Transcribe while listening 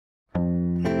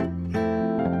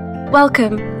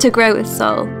Welcome to Grow with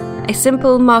Soul, a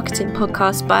simple marketing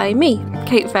podcast by me,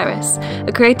 Kate Ferris,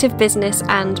 a creative business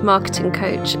and marketing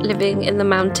coach living in the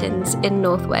mountains in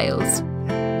North Wales.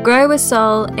 Grow with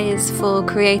Soul is for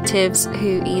creatives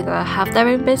who either have their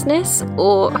own business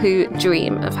or who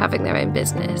dream of having their own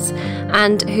business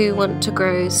and who want to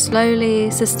grow slowly,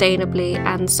 sustainably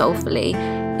and soulfully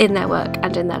in their work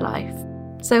and in their life.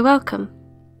 So welcome.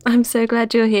 I'm so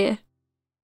glad you're here.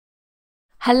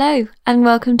 Hello and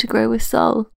welcome to Grow with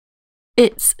Soul.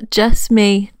 It's just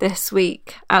me this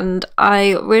week and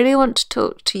I really want to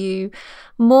talk to you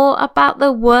more about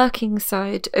the working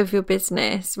side of your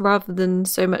business rather than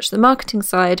so much the marketing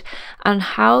side and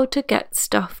how to get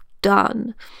stuff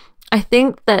done. I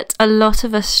think that a lot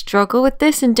of us struggle with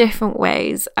this in different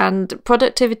ways, and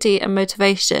productivity and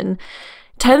motivation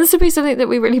tends to be something that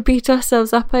we really beat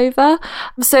ourselves up over.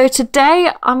 So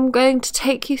today I'm going to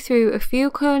take you through a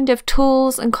few kind of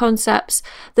tools and concepts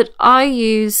that I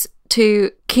use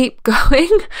to keep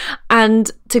going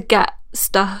and to get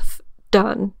stuff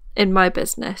done in my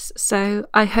business. So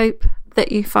I hope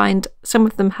that you find some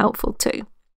of them helpful too.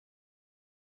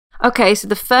 Okay, so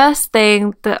the first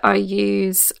thing that I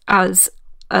use as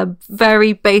a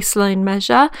very baseline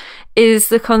measure is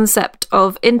the concept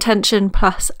of intention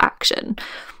plus action.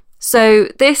 So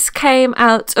this came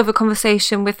out of a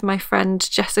conversation with my friend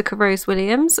Jessica Rose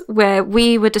Williams, where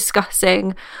we were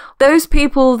discussing those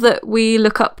people that we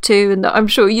look up to and that I'm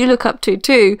sure you look up to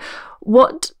too.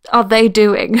 What are they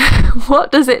doing?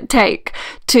 What does it take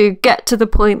to get to the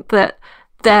point that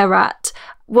they're at?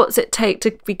 What's it take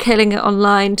to be killing it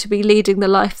online, to be leading the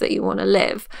life that you want to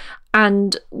live?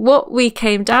 And what we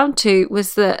came down to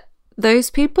was that those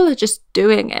people are just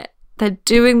doing it. They're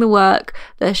doing the work,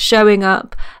 they're showing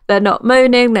up, they're not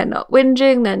moaning, they're not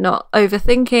whinging, they're not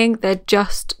overthinking, they're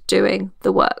just doing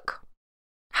the work.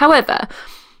 However,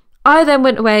 I then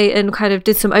went away and kind of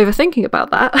did some overthinking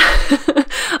about that.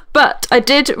 But I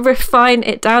did refine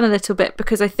it down a little bit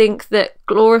because I think that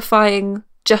glorifying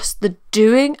just the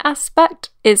doing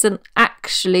aspect isn't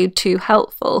actually too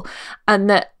helpful, and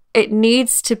that it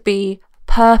needs to be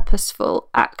purposeful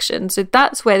action. So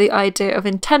that's where the idea of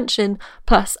intention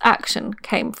plus action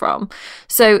came from.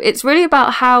 So it's really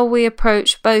about how we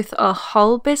approach both our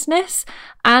whole business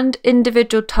and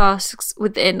individual tasks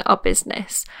within our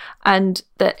business, and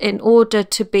that in order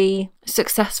to be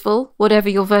successful, whatever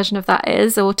your version of that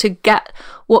is, or to get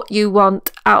what you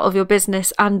want out of your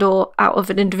business and or out of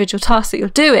an individual task that you're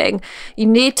doing, you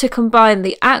need to combine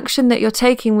the action that you're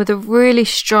taking with a really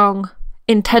strong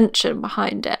intention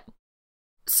behind it.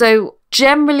 So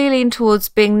generally lean towards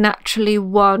being naturally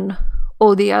one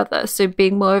or the other, so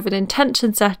being more of an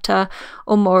intention setter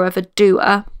or more of a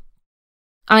doer.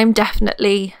 I'm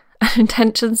definitely an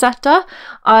intention setter.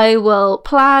 I will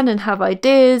plan and have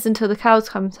ideas until the cows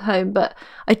come home, but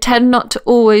I tend not to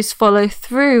always follow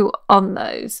through on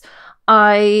those.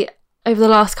 I, over the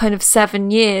last kind of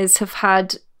 7 years, have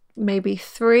had maybe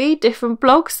 3 different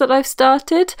blogs that I've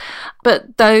started,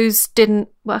 but those didn't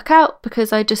work out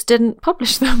because I just didn't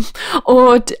publish them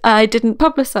or I didn't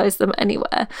publicize them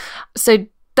anywhere. So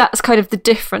that's kind of the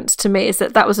difference to me, is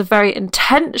that was a very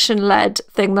intention-led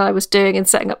thing that I was doing in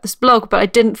setting up this blog, but I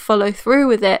didn't follow through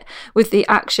with it, with the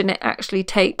action it actually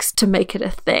takes to make it a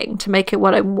thing, to make it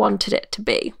what I wanted it to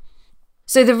be.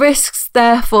 So the risks,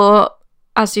 therefore,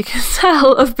 as you can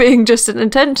tell, of being just an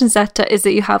intention setter is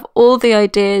that you have all the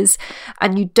ideas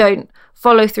and you don't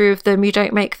follow through with them, you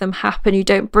don't make them happen, you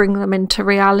don't bring them into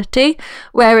reality.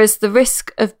 Whereas the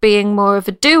risk of being more of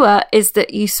a doer is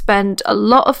that you spend a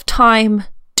lot of time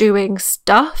doing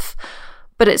stuff,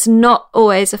 but it's not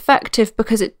always effective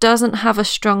because it doesn't have a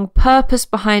strong purpose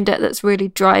behind it that's really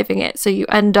driving it. So you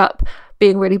end up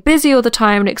being really busy all the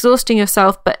time and exhausting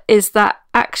yourself, but is that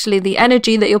actually the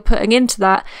energy that you're putting into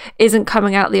that isn't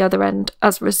coming out the other end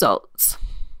as results?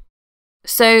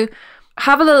 So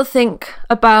have a little think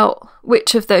about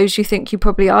which of those you think you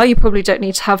probably are. You probably don't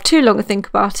need to have too long a think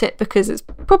about it because it's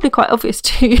probably quite obvious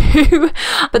to you.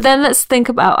 But then let's think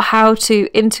about how to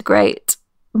integrate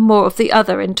more of the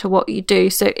other into what you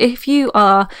do. So if you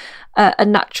are a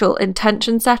natural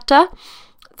intention setter,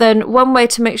 then one way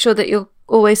to make sure that you're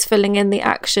always filling in the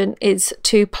action is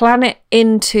to plan it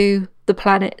into the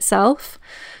plan itself.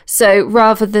 So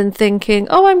rather than thinking,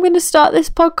 oh, I'm going to start this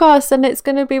podcast and it's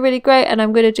going to be really great and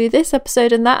I'm going to do this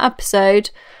episode and that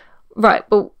episode, right,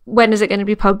 but when is it going to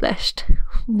be published?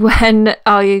 When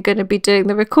are you going to be doing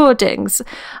the recordings?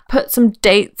 Put some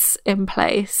dates in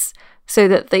place so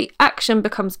that the action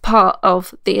becomes part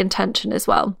of the intention as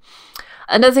well.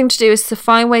 Another thing to do is to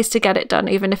find ways to get it done,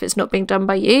 even if it's not being done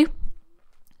by you.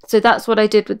 So that's what I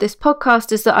did with this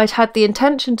podcast, is that I'd had the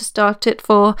intention to start it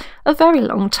for a very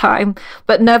long time,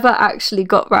 but never actually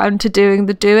got round to doing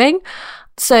the doing.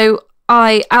 So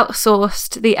I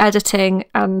outsourced the editing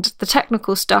and the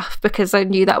technical stuff because I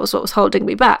knew that was what was holding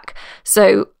me back.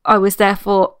 So I was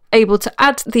therefore able to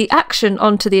add the action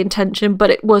onto the intention, but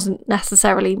it wasn't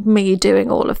necessarily me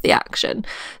doing all of the action.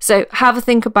 So have a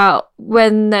think about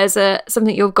when there's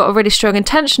something you've got a really strong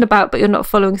intention about, but you're not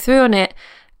following through on it.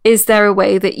 Is there a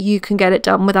way that you can get it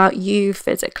done without you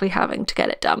physically having to get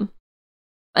it done?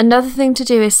 Another thing to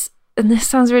do is, and this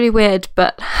sounds really weird,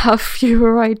 but have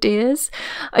fewer ideas.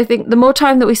 I think the more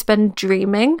time that we spend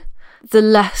dreaming, the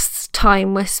less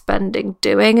time we're spending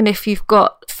doing. And if you've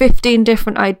got 15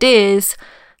 different ideas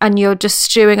and you're just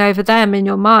stewing over them in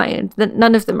your mind, then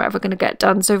none of them are ever going to get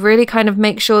done. So really kind of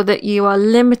make sure that you are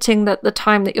limiting the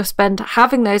time that you'll spend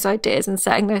having those ideas and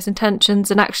setting those intentions,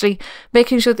 and actually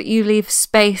making sure that you leave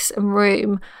space and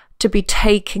room to be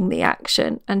taking the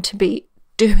action and to be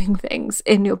doing things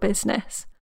in your business.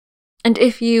 And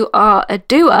if you are a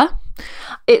doer,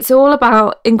 it's all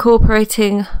about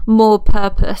incorporating more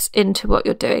purpose into what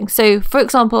you're doing. So, for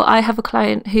example, I have a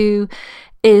client who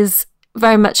is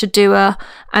very much a doer,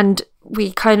 and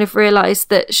we kind of realised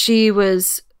that she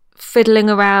was fiddling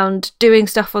around doing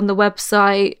stuff on the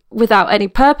website without any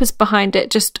purpose behind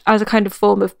it, just as a kind of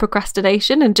form of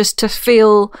procrastination and just to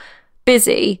feel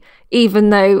busy,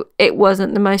 even though it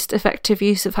wasn't the most effective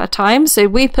use of her time. So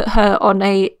we put her on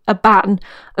a ban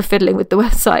of fiddling with the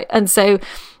website. And so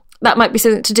that might be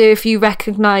something to do if you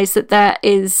recognise that there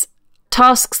is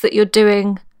tasks that you're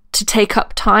doing to take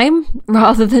up time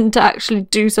rather than to actually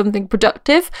do something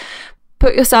productive.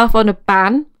 Put yourself on a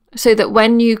ban so that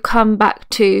when you come back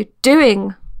to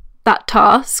doing that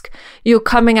task, you're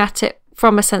coming at it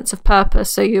from a sense of purpose.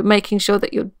 So you're making sure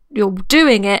that you're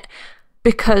doing it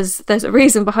because there's a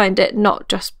reason behind it, not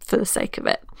just for the sake of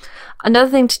it.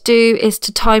 Another thing to do is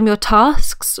to time your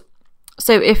tasks.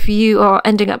 So if you are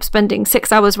ending up spending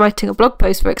 6 hours writing a blog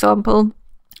post, for example,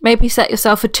 maybe set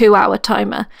yourself a 2-hour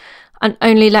timer and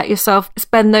only let yourself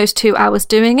spend those 2 hours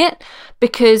doing it,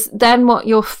 because then what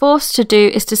you're forced to do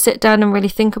is to sit down and really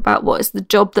think about what is the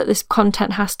job that this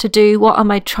content has to do, what am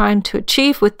I trying to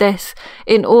achieve with this,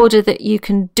 in order that you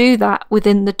can do that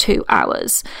within the 2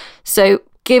 hours. So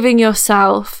giving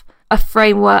yourself a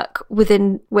framework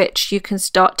within which you can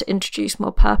start to introduce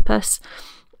more purpose.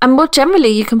 And more generally,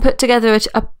 you can put together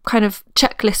a kind of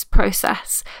checklist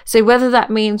process. So whether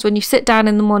that means when you sit down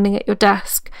in the morning at your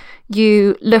desk,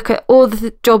 you look at all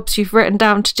the jobs you've written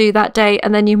down to do that day,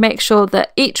 and then you make sure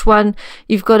that each one,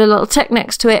 you've got a little tick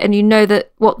next to it, and you know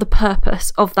that what the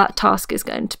purpose of that task is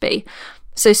going to be.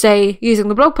 So say, using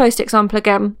the blog post example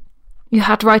again, you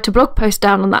had to write a blog post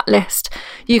down on that list.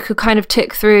 You could kind of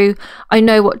tick through, I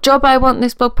know what job I want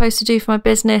this blog post to do for my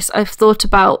business. I've thought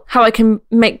about how I can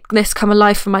make this come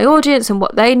alive for my audience and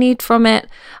what they need from it.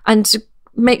 And to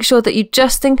make sure that you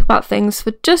just think about things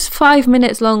for just 5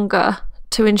 minutes longer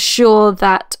to ensure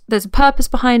that there's a purpose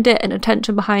behind it, an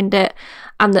intention behind it,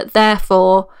 and that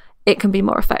therefore it can be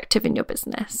more effective in your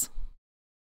business.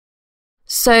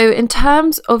 So in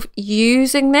terms of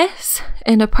using this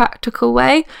in a practical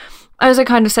way, as I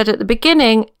kind of said at the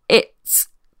beginning, it's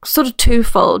sort of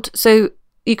twofold. So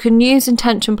you can use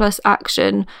intention plus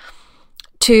action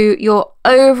to your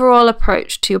overall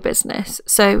approach to your business.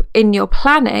 So in your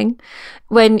planning,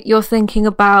 when you're thinking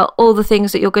about all the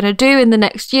things that you're going to do in the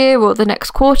next year or the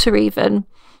next quarter even,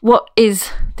 what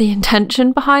is the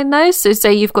intention behind those? So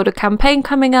say you've got a campaign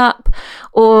coming up,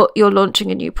 or you're launching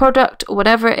a new product, or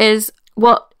whatever it is,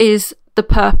 what is the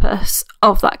purpose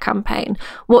of that campaign?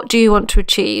 What do you want to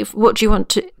achieve? What do you want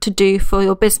to do for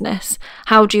your business?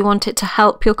 How do you want it to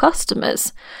help your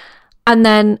customers? And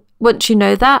then once you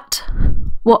know that,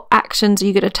 what actions are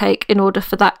you going to take in order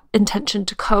for that intention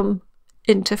to come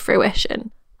into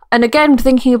fruition? And again,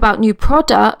 thinking about new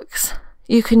products,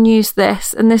 you can use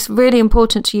this, and it's really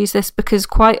important to use this because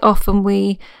quite often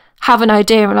we have an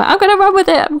idea and we're like, I'm going to run with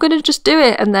it, I'm going to just do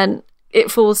it, and then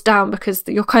it falls down because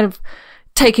you're kind of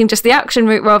taking just the action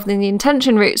route rather than the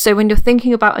intention route. So when you're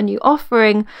thinking about a new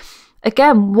offering,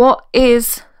 again, what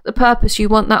is the purpose you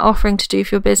want that offering to do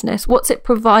for your business? What's it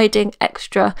providing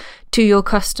extra to your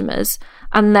customers?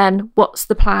 And then what's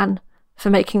the plan for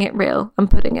making it real and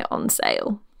putting it on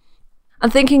sale?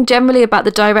 And thinking generally about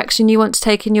the direction you want to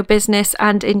take in your business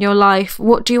and in your life.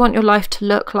 What do you want your life to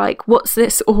look like? What's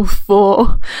this all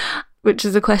for? Which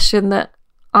is a question that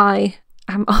I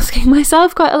am asking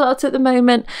myself quite a lot at the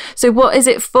moment. So what is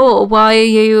it for? Why are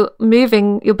you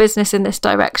moving your business in this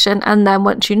direction? And then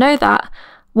once you know that,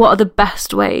 what are the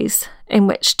best ways in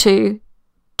which to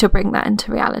bring that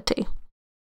into reality?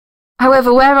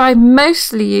 However, where I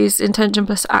mostly use intention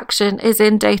plus action is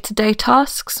in day-to-day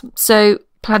tasks. So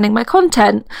planning my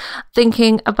content,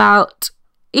 thinking about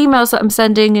emails that I'm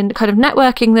sending and kind of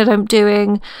networking that I'm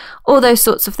doing, all those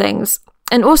sorts of things.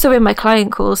 And also in my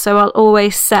client calls. So I'll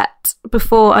always set,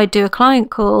 before I do a client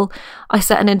call, I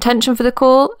set an intention for the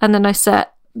call, and then I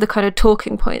set the kind of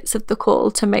talking points of the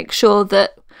call to make sure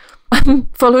that I'm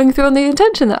following through on the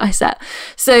intention that I set.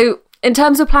 So in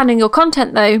terms of planning your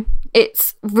content though,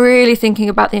 it's really thinking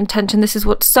about the intention. This is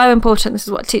what's so important. This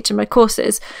is what I teach in my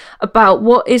courses, about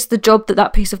what is the job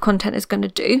that piece of content is going to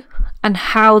do, and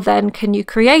how then can you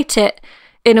create it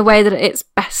in a way that it's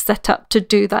best set up to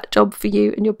do that job for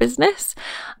you and your business.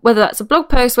 Whether that's a blog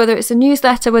post, whether it's a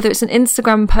newsletter, whether it's an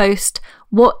Instagram post,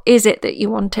 what is it that you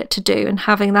want it to do, and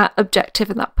having that objective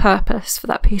and that purpose for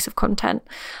that piece of content.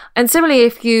 And similarly,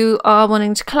 if you are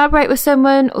wanting to collaborate with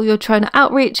someone, or you're trying to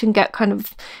outreach and get kind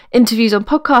of interviews on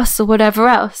podcasts or whatever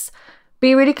else,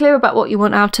 be really clear about what you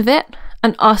want out of it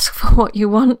and ask for what you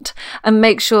want, and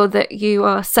make sure that you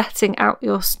are setting out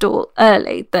your stall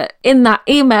early, that in that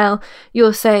email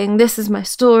you're saying, this is my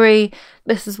story,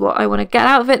 this is what I want to get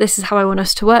out of it, this is how I want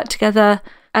us to work together,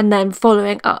 and then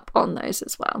following up on those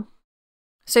as well.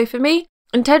 So for me,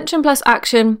 intention plus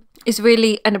action is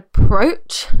really an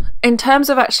approach in terms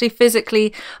of actually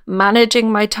physically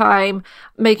managing my time,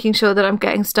 making sure that I'm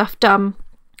getting stuff done.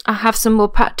 I have some more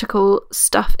practical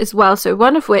stuff as well. So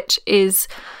one of which is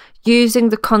using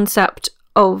the concept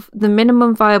of the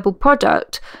minimum viable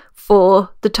product for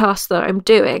the task that I'm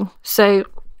doing. So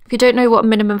if you don't know what a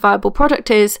minimum viable product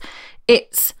is,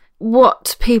 it's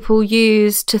what people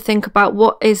use to think about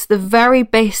what is the very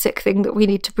basic thing that we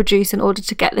need to produce in order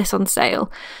to get this on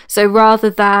sale. So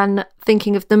rather than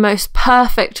thinking of the most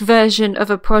perfect version of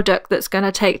a product that's going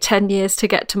to take 10 years to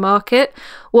get to market,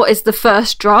 what is the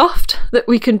first draft that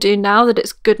we can do now that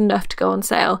it's good enough to go on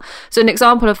sale? So an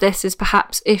example of this is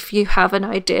perhaps if you have an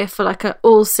idea for like an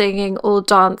all singing, all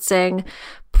dancing,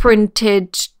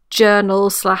 printed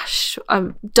journal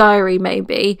 / diary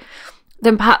maybe,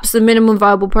 then perhaps the minimum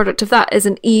viable product of that is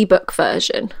an ebook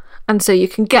version. And so you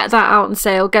can get that out on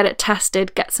sale, get it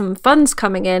tested, get some funds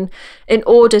coming in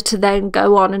order to then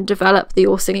go on and develop the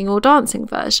all singing, all dancing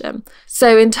version.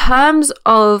 So in terms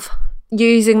of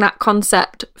using that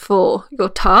concept for your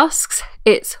tasks,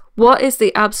 it's what is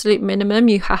the absolute minimum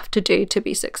you have to do to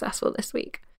be successful this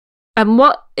week. And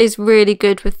what is really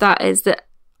good with that is that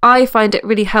I find it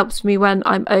really helps me when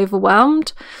I'm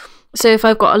overwhelmed. So if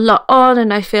I've got a lot on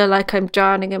and I feel like I'm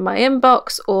drowning in my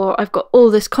inbox, or I've got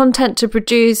all this content to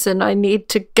produce and I need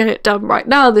to get it done right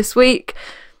now this week,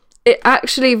 it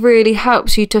actually really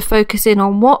helps you to focus in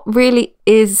on what really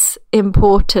is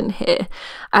important here.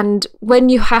 And when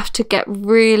you have to get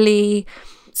really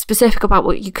specific about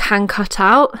what you can cut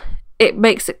out, it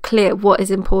makes it clear what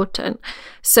is important.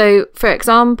 So for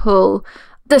example,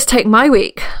 let's take my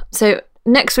week. So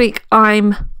next week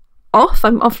I'm off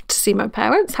to see my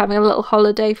parents, having a little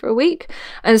holiday for a week.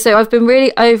 And so I've been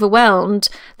really overwhelmed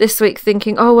this week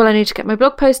thinking, oh, well, I need to get my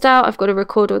blog post out. I've got to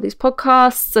record all these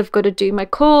podcasts. I've got to do my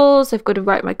calls. I've got to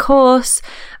write my course.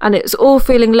 And it's all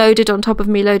feeling loaded on top of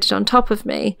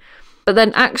me. But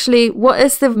then actually, what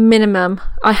is the minimum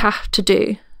I have to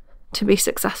do to be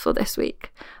successful this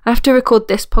week? I have to record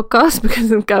this podcast because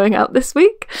I'm going out this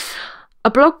week. A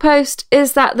blog post,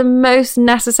 is that the most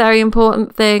necessary,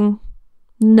 important thing?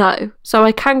 No. So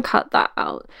I can cut that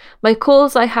out. My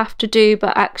calls I have to do,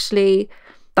 but actually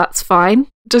that's fine,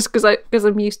 just because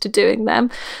I'm used to doing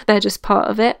them. They're just part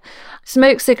of it.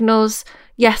 Smoke signals,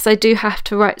 yes, I do have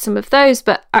to write some of those,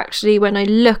 but actually when I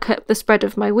look at the spread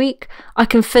of my week, I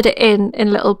can fit it in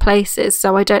little places,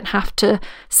 so I don't have to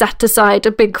set aside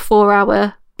a big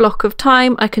 4-hour block of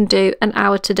time. I can do an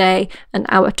hour today, an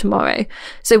hour tomorrow.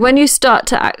 So when you start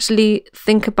to actually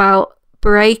think about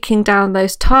breaking down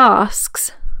those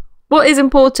tasks, what is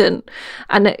important,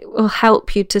 and it will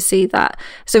help you to see that.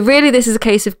 So really this is a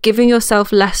case of giving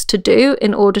yourself less to do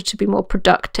in order to be more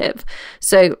productive.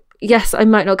 So yes, I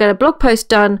might not get a blog post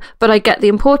done, but I get the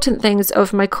important things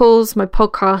of my calls, my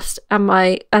podcast, and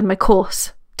my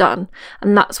course done,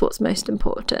 and that's what's most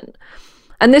important.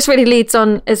 And this really leads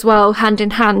on as well, hand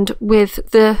in hand with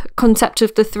the concept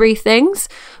of the 3 things,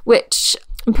 which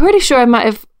I'm pretty sure I might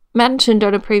have mentioned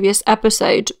on a previous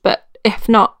episode, but if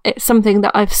not, it's something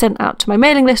that I've sent out to my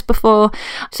mailing list before.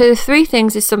 So the 3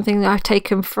 things is something that I've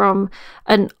taken from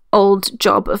an old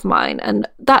job of mine, and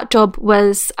that job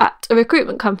was at a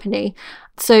recruitment company.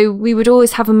 So we would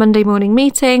always have a Monday morning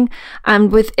meeting,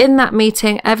 and within that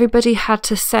meeting everybody had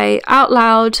to say out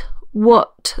loud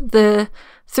what the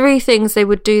 3 things they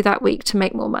would do that week to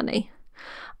make more money.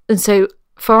 And so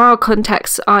for our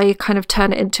context, I kind of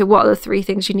turn it into what are the 3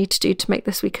 things you need to do to make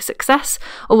this week a success,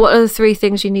 or what are the 3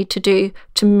 things you need to do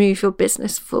to move your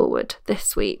business forward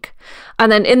this week.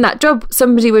 And then in that job,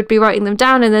 somebody would be writing them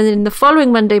down, and then in the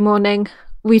following Monday morning,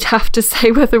 we'd have to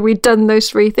say whether we'd done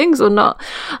those 3 things or not,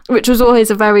 which was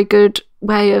always a very good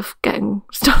way of getting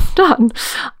stuff done.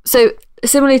 So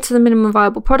similarly to the minimum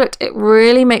viable product, it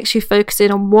really makes you focus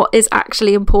in on what is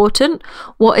actually important,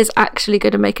 what is actually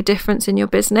going to make a difference in your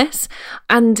business.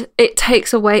 And it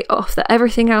takes a weight off that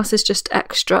everything else is just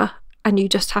extra and you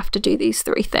just have to do these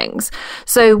 3 things.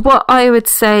 So what I would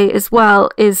say as well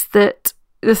is that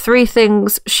the 3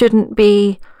 things shouldn't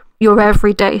be your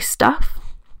everyday stuff.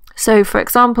 So for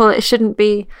example, it shouldn't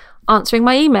be answering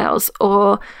my emails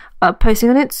or posting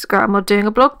on Instagram or doing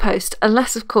a blog post,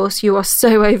 unless of course you are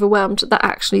so overwhelmed that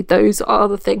actually those are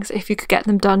the things, if you could get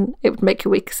them done, it would make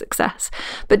your week a success.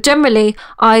 But generally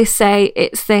I say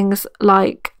it's things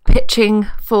like pitching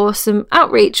for some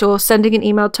outreach, or sending an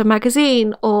email to a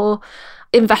magazine, or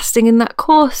investing in that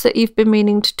course that you've been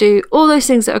meaning to do. All those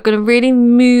things that are going to really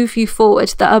move you forward,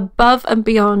 that are above and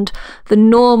beyond the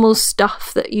normal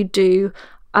stuff that you do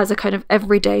as a kind of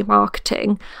everyday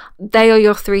marketing. They are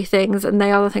your 3 things, and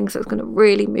they are the things that's going to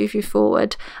really move you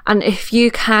forward. And if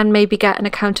you can maybe get an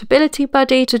accountability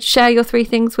buddy to share your 3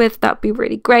 things with, that'd be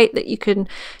really great, that you can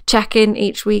check in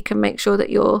each week and make sure that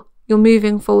you're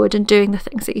moving forward and doing the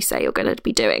things that you say you're going to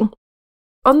be doing.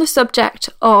 On the subject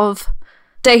of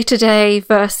day-to-day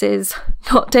versus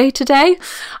not day-to-day,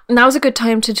 now's a good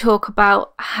time to talk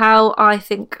about how I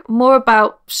think more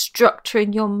about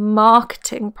structuring your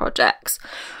marketing projects.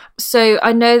 So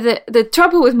I know that the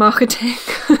trouble with marketing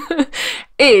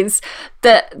is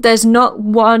that there's not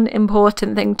one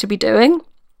important thing to be doing.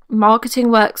 Marketing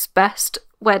works best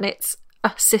when it's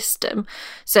a system.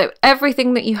 So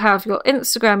everything that you have, your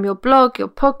Instagram, your blog, your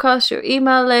podcast, your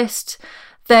email list,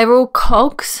 they're all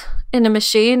cogs in a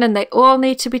machine, and they all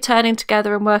need to be turning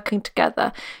together and working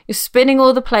together. You're spinning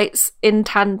all the plates in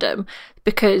tandem,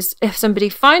 because if somebody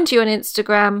finds you on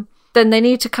Instagram, then they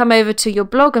need to come over to your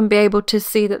blog and be able to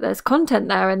see that there's content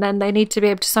there, and then they need to be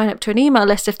able to sign up to an email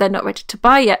list if they're not ready to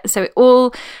buy yet. So it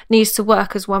all needs to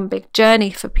work as one big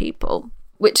journey for people,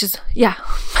 which is,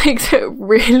 makes it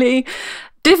really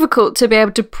difficult to be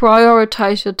able to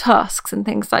prioritize your tasks and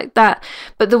things like that.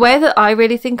 But the way that I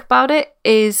really think about it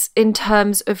is in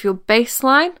terms of your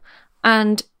baseline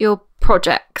and your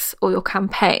projects or your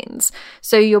campaigns.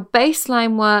 So your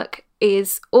baseline work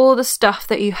is all the stuff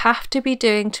that you have to be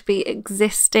doing to be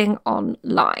existing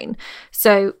online.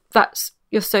 So that's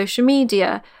your social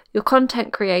media, your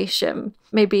content creation,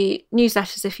 maybe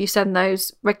newsletters if you send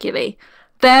those regularly.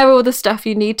 They're all the stuff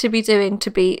you need to be doing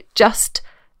to be just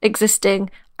existing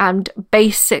and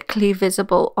basically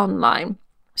visible online.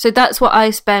 So that's what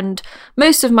I spend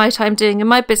most of my time doing in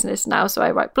my business now. So I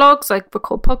write blogs, I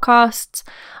record podcasts,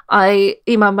 I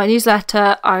email my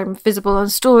newsletter, I'm visible on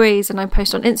stories, and I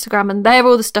post on Instagram, and they're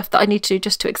all the stuff that I need to do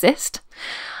just to exist.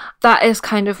 That is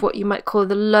kind of what you might call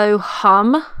the low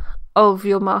hum of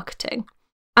your marketing.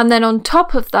 And then on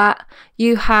top of that,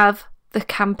 you have the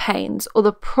campaigns or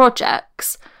the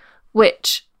projects,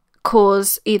 which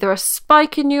cause either a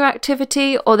spike in your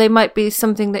activity, or they might be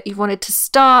something that you've wanted to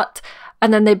start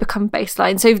and then they become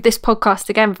baseline. So this podcast,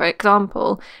 again, for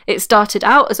example, it started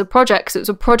out as a project, so it was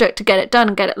a project to get it done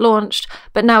and get it launched,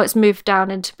 but now it's moved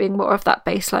down into being more of that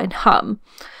baseline hum.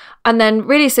 And then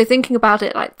really, so thinking about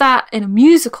it like that in a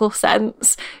musical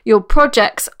sense, your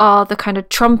projects are the kind of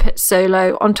trumpet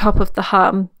solo on top of the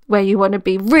hum, where you want to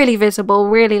be really visible,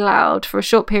 really loud for a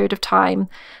short period of time,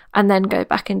 and then go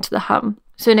back into the hum.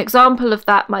 So an example of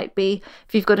that might be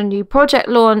if you've got a new project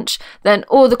launch, then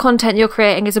all the content you're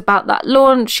creating is about that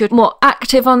launch. You're more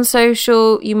active on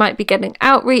social. You might be getting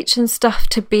outreach and stuff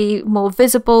to be more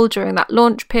visible during that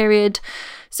launch period.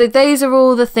 So these are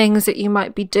all the things that you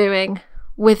might be doing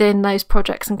within those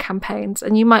projects and campaigns.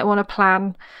 And you might want to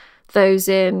plan those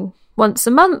in once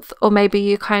a month, or maybe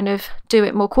you kind of do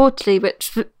it more quarterly,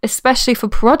 which especially for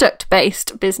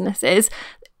product-based businesses,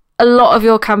 a lot of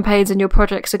your campaigns and your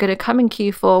projects are going to come in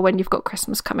Q4 when you've got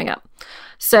Christmas coming up.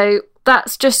 So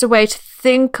that's just a way to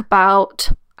think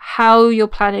about how you're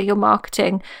planning your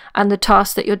marketing and the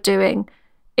tasks that you're doing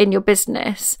in your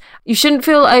business. You shouldn't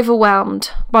feel overwhelmed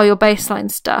by your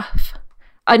baseline stuff.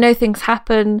 I know things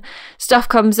happen, stuff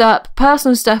comes up,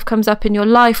 personal stuff comes up in your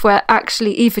life where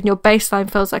actually even your baseline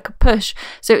feels like a push.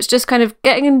 So it's just kind of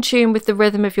getting in tune with the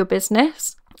rhythm of your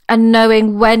business and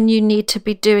knowing when you need to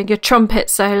be doing your trumpet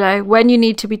solo, when you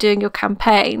need to be doing your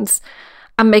campaigns,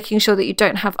 and making sure that you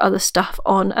don't have other stuff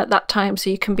on at that time so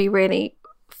you can be really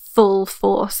full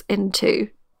force into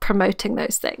promoting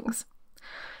those things.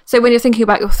 So when you're thinking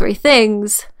about your 3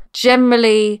 things,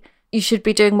 generally you should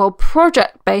be doing more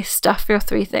project-based stuff for your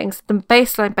 3 things than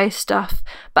baseline-based stuff.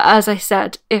 But as I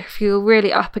said, if you're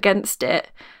really up against it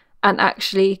and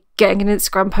actually getting an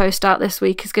Instagram post out this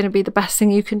week is going to be the best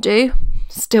thing you can do,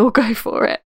 still go for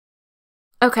it.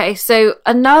 Okay, so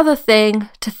another thing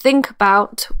to think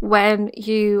about when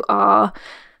you are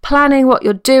planning what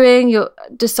you're doing, you're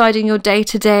deciding your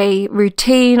day-to-day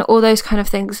routine, all those kind of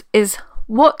things, is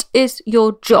what is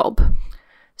your job?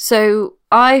 So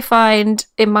I find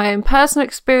in my own personal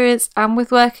experience and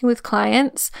with working with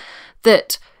clients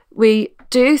that we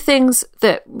do things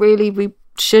that really we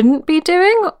shouldn't be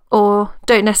doing or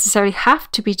don't necessarily have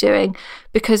to be doing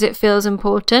because it feels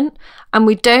important, and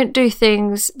we don't do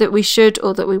things that we should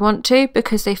or that we want to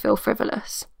because they feel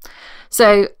frivolous.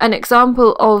 So an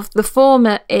example of the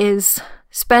former is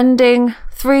spending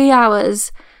 3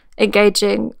 hours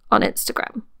engaging on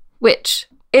Instagram, which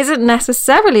isn't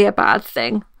necessarily a bad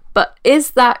thing, but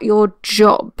is that your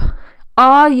job?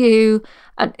 Are you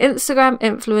an Instagram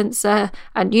influencer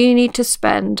and you need to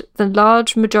spend the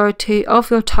large majority of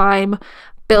your time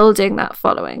building that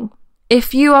following?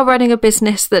 If you are running a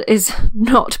business that is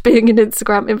not being an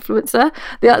Instagram influencer,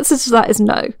 the answer to that is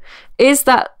no. Is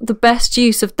that the best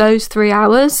use of those 3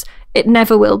 hours? It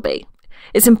never will be.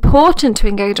 It's important to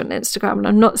engage on Instagram, and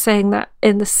I'm not saying that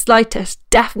in the slightest.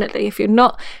 Definitely, if you're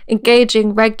not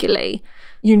engaging regularly,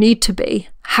 you need to be.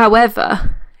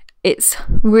 However, it's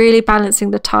really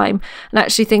balancing the time and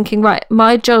actually thinking, right,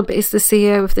 my job is the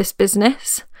CEO of this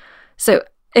business. So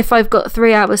if I've got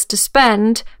 3 hours to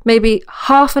spend, maybe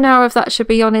half an hour of that should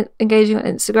be on engaging on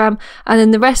Instagram, and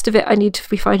then the rest of it I need to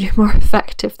be finding more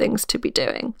effective things to be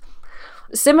doing.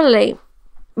 Similarly,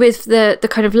 with the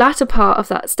kind of latter part of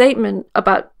that statement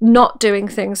about not doing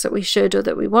things that we should or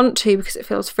that we want to because it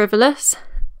feels frivolous,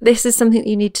 this is something that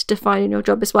you need to define in your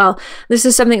job as well. This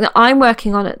is something that I'm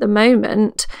working on at the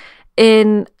moment,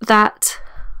 in that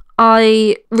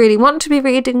I really want to be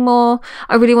reading more.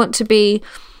 I really want to be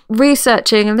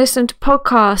researching and listening to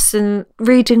podcasts and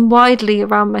reading widely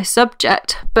around my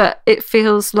subject, but it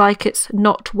feels like it's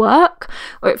not work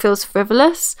or it feels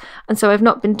frivolous. And so I've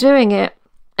not been doing it.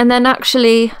 And then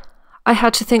actually I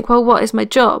had to think, well, what is my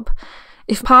job?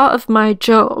 If part of my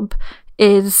job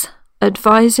is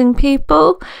advising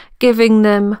people, giving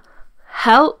them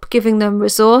help, giving them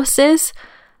resources,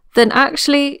 then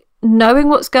actually knowing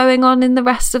what's going on in the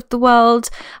rest of the world,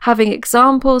 having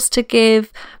examples to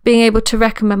give, being able to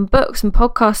recommend books and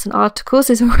podcasts and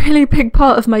articles is a really big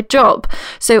part of my job.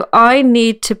 So I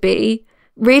need to be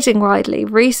reading widely,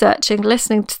 researching,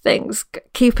 listening to things,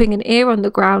 keeping an ear on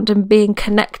the ground and being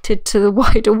connected to the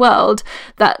wider world.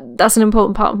 That's an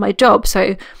important part of my job.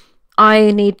 So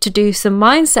I need to do some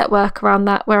mindset work around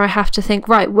that, where I have to think,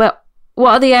 right, well,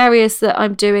 what are the areas that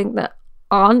I'm doing that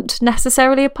aren't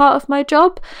necessarily a part of my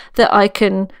job that I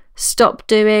can stop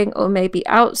doing or maybe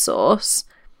outsource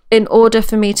in order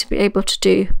for me to be able to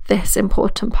do this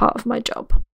important part of my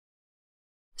job.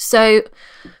 So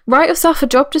write yourself a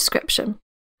job description.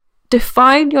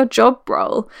 Define your job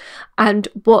role and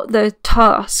what the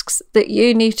tasks that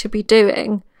you need to be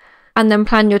doing, and then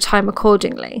plan your time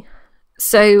accordingly.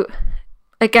 So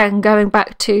again, going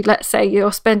back to, let's say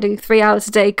you're spending 3 hours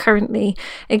a day currently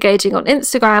engaging on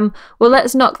Instagram. Well,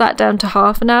 let's knock that down to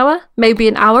half an hour, maybe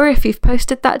an hour if you've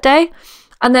posted that day.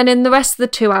 And then in the rest of the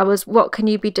 2 hours, what can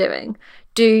you be doing?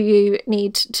 Do you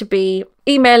need to be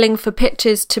emailing for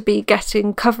pitches to be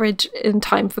getting coverage in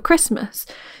time for Christmas?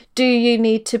 Do you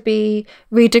need to be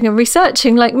reading and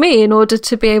researching like me in order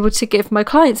to be able to give my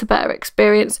clients a better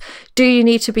experience? Do you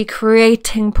need to be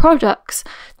creating products?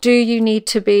 Do you need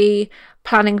to be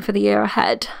planning for the year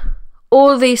ahead?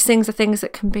 All these things are things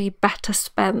that can be better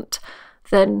spent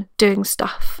than doing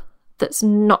stuff that's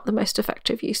not the most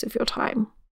effective use of your time.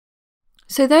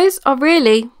 So those are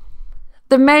really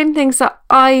the main things that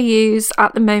I use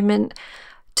at the moment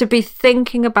to be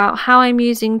thinking about how I'm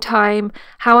using time,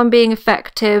 how I'm being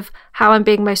effective, how I'm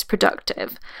being most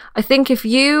productive. I think if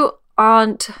you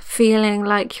aren't feeling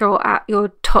like you're at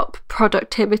your top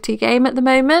productivity game at the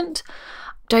moment,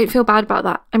 don't feel bad about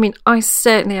that. I mean, I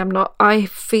certainly am not. I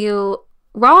feel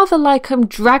rather like I'm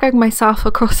dragging myself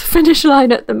across the finish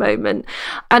line at the moment.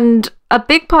 And a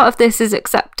big part of this is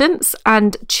acceptance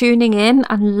and tuning in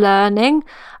and learning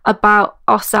about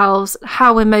ourselves,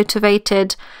 how we're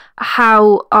motivated,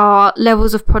 how our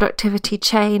levels of productivity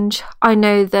change. I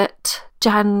know that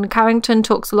Jan Carrington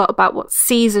talks a lot about what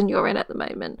season you're in at the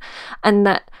moment, and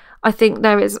that I think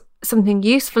there is something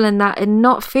useful in that, in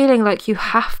not feeling like you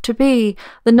have to be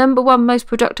the number one most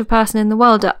productive person in the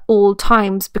world at all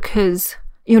times, because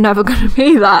you're never going to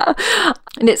be that.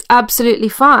 And it's absolutely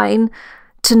fine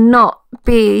to not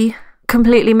be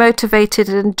completely motivated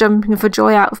and jumping for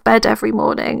joy out of bed every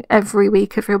morning, every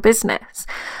week of your business.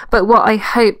 But what I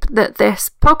hope that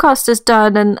this podcast has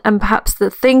done, and perhaps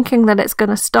the thinking that it's going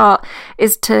to start,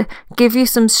 is to give you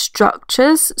some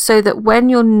structures so that when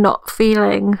you're not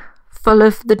feeling full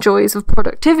of the joys of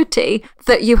productivity,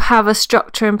 that you have a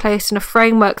structure in place and a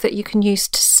framework that you can use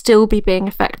to still be being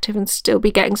effective and still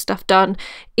be getting stuff done,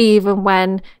 even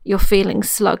when you're feeling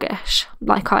sluggish,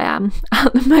 like I am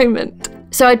at the moment.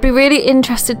 So I'd be really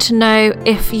interested to know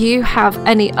if you have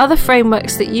any other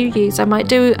frameworks that you use. I might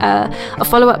do a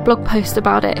follow-up blog post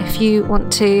about it. If you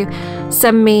want to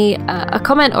send me a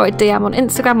comment or a DM on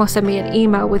Instagram, or send me an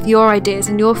email with your ideas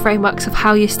and your frameworks of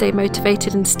how you stay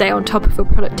motivated and stay on top of your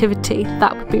productivity,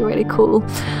 that would be really cool.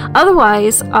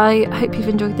 Otherwise, I hope you've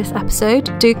enjoyed this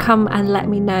episode. Do come and let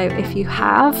me know if you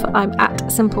have. I'm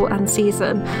at Simple and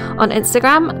Season on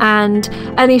Instagram, and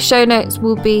any show notes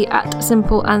will be at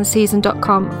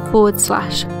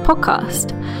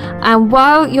simpleandseason.com/podcast. And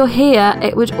while you're here,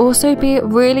 it would also be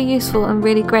really useful and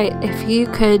really great if you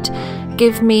could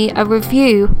give me a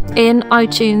review in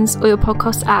iTunes or your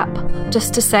podcast app,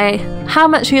 just to say how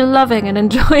much you're loving and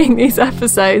enjoying these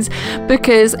episodes,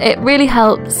 because it really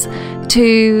helps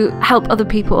to help other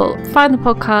people find the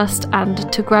podcast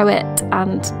and to grow it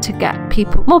and to get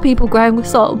more people growing with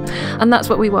soul. And that's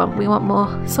what we want. We want more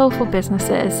soulful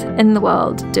businesses in the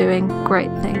world doing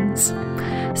great things.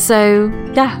 So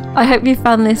yeah, I hope you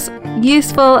found this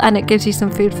useful and it gives you some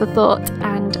food for thought.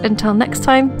 And until next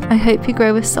time, I hope you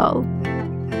grow with soul.